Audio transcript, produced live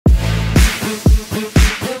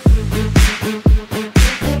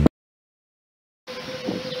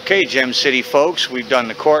Okay, Gem City folks, we've done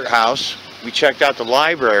the courthouse. We checked out the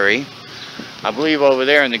library. I believe over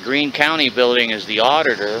there in the Greene County building is the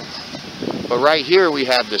auditor. But right here we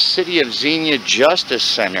have the City of Xenia Justice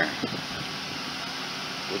Center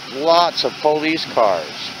with lots of police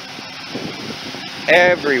cars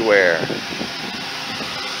everywhere.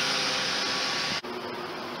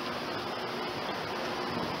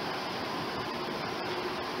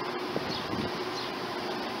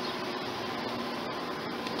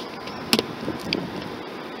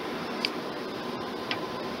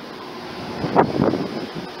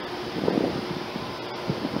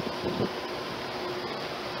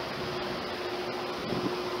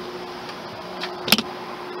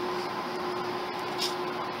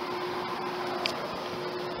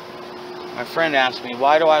 My friend asked me,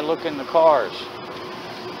 why do I look in the cars?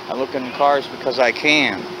 I look in the cars because I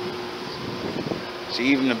can.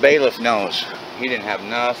 See, even the bailiff knows. He didn't have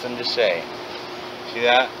nothing to say. See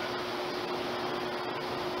that?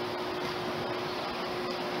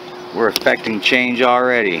 We're affecting change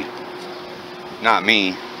already. Not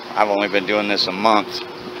me. I've only been doing this a month.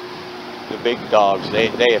 The big dogs, they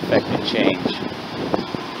affected change.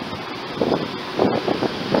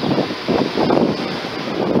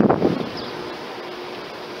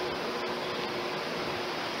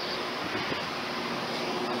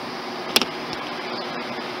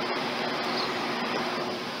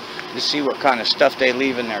 To see what kind of stuff they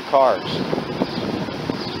leave in their cars.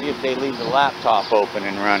 See if they leave the laptop open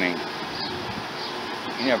and running.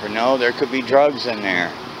 You never know, there could be drugs in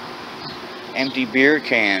there. Empty beer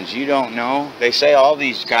cans, you don't know. They say all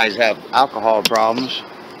these guys have alcohol problems.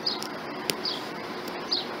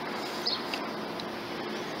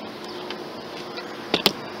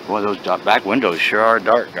 Boy, those back windows sure are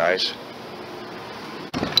dark, guys.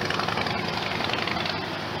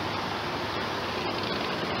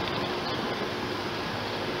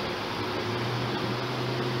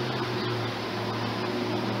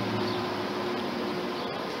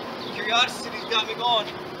 Curiosity's got me going.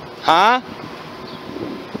 Huh?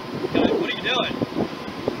 What are you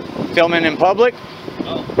doing? Filming in public?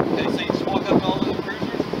 Oh, okay. So you just walk up to all those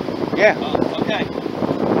cruisers? Yeah. Oh, okay.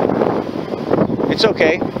 It's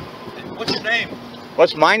okay. What's your name?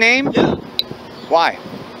 What's my name? Yeah. Why?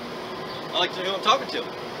 I like to know who I'm talking to.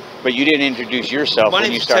 But you didn't introduce yourself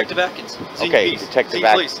when you started. My name's Detective Atkins. Okay, Detective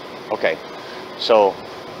Atkins. Okay. So,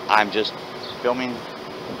 I'm just filming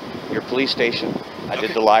your police station. I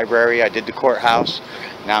did the library, I did the courthouse,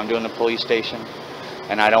 now I'm doing the police station,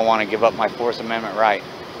 and I don't want to give up my Fourth Amendment right.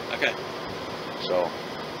 Okay. So,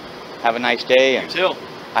 have a nice day, and you too.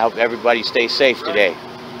 I hope everybody stays safe today.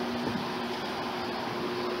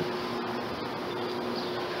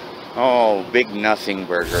 Oh, big nothing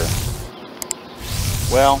burger.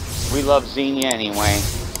 Well, we love Xenia anyway.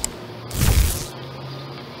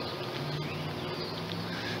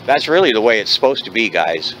 That's really the way it's supposed to be,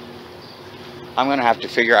 guys. I'm going to have to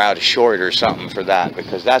figure out a short or something for that,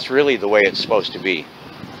 because that's really the way it's supposed to be.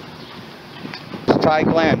 Ty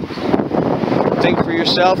Glenn, think for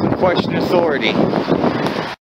yourself and question authority.